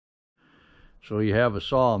So you have a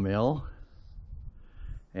sawmill,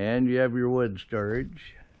 and you have your wood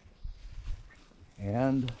storage.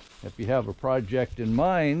 And if you have a project in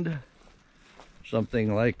mind,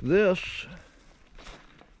 something like this,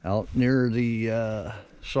 out near the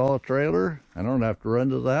saw trailer, I don't have to run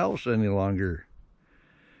to the house any longer.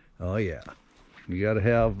 Oh yeah, you got to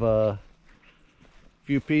have a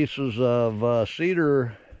few pieces of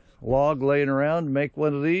cedar log laying around to make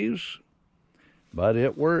one of these, but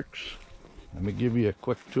it works. Let me give you a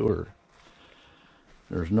quick tour.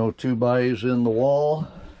 There's no 2x in the wall.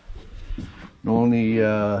 Only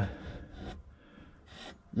 1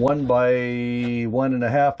 by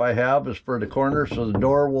 1.5 I have is for the corner, so the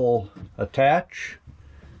door will attach.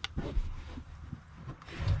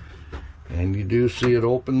 And you do see it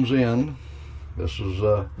opens in. This is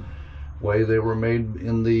the way they were made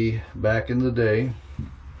in the back in the day.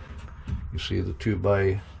 You see the 2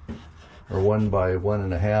 by or 1 by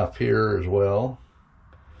 1.5 here as well.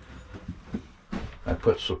 I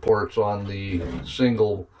put supports on the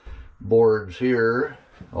single boards here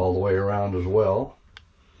all the way around as well.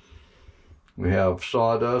 We have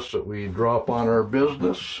sawdust that we drop on our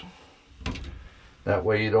business. That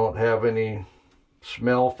way you don't have any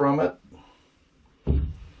smell from it.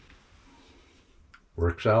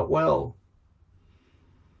 Works out well.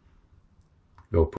 Go